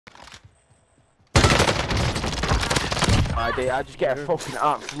I just get a fucking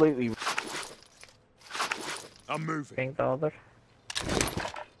absolutely. I'm moving. Ping the other.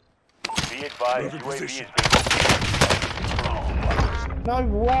 Be advised, Moving UAV position. is being... No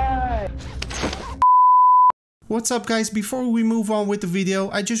way! What's up guys, before we move on with the video,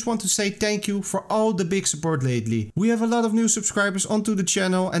 I just want to say thank you for all the big support lately. We have a lot of new subscribers onto the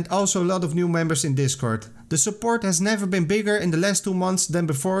channel and also a lot of new members in Discord. The support has never been bigger in the last 2 months than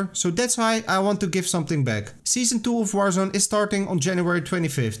before, so that's why I want to give something back. Season 2 of Warzone is starting on January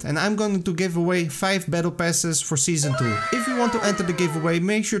 25th and I'm going to give away 5 battle passes for Season 2. If you want to enter the giveaway,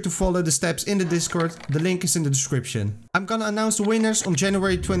 make sure to follow the steps in the Discord, the link is in the description. I'm gonna announce the winners on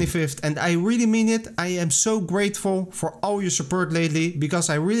January 25th and I really mean it. I am so grateful for all your support lately because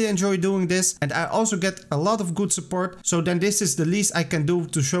I really enjoy doing this and I also get a lot of good support, so then this is the least I can do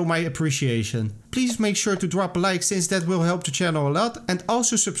to show my appreciation. Please make sure to drop a like since that will help the channel a lot, and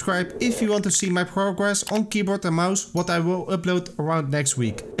also subscribe if you want to see my progress on keyboard and mouse, what I will upload around next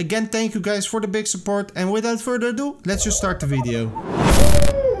week. Again, thank you guys for the big support, and without further ado, let's just start the video.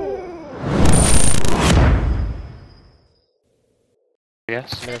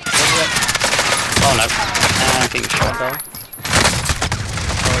 Yes. Oh no. I'm getting shot down.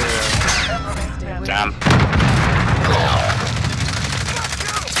 Oh yeah. Damn.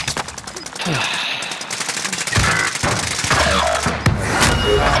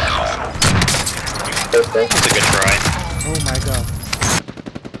 That's a good try. Oh my god.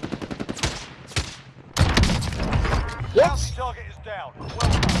 What? Target is down.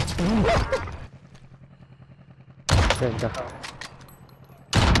 Well done.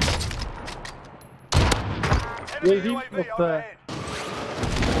 Enemy UAV overhead.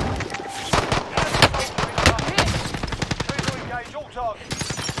 Please to engage all targets.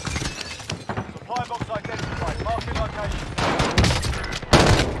 Supply box identified. Marking location.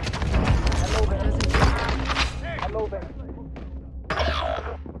 Hello there.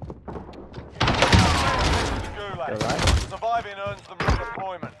 Gulag. Surviving earns them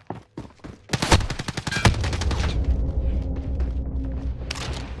redeployment.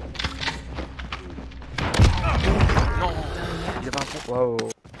 Whoa.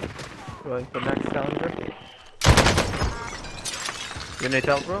 Going for next calendar. You need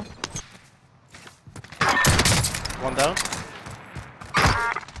help, bro? One down.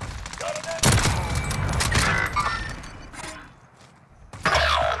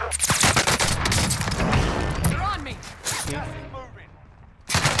 They're on me. Yeah. Moving.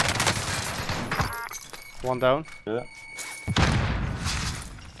 One down. Yeah.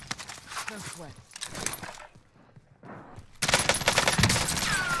 No sweat.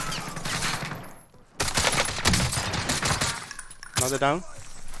 Another down.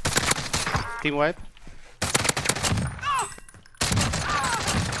 Team wipe.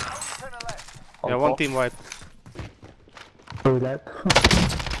 Yeah, one team wipe. Through that.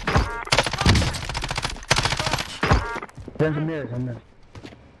 There's a mirror in there.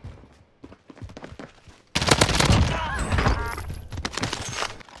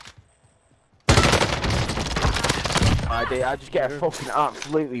 I just get a fucking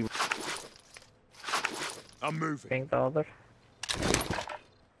absolutely. I'm moving. Ping the other.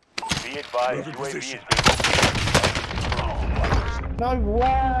 Be advised, Moving UAV position. is being... No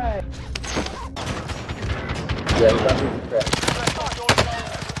way! Yeah, that's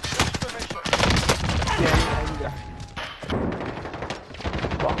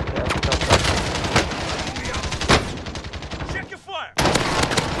Check your fire!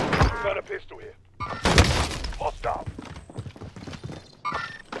 Got a pistol here. Hostile.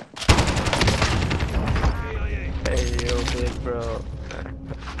 Hey, yo, big bro.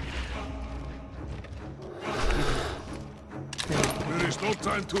 There is no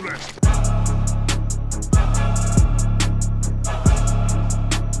time to rest.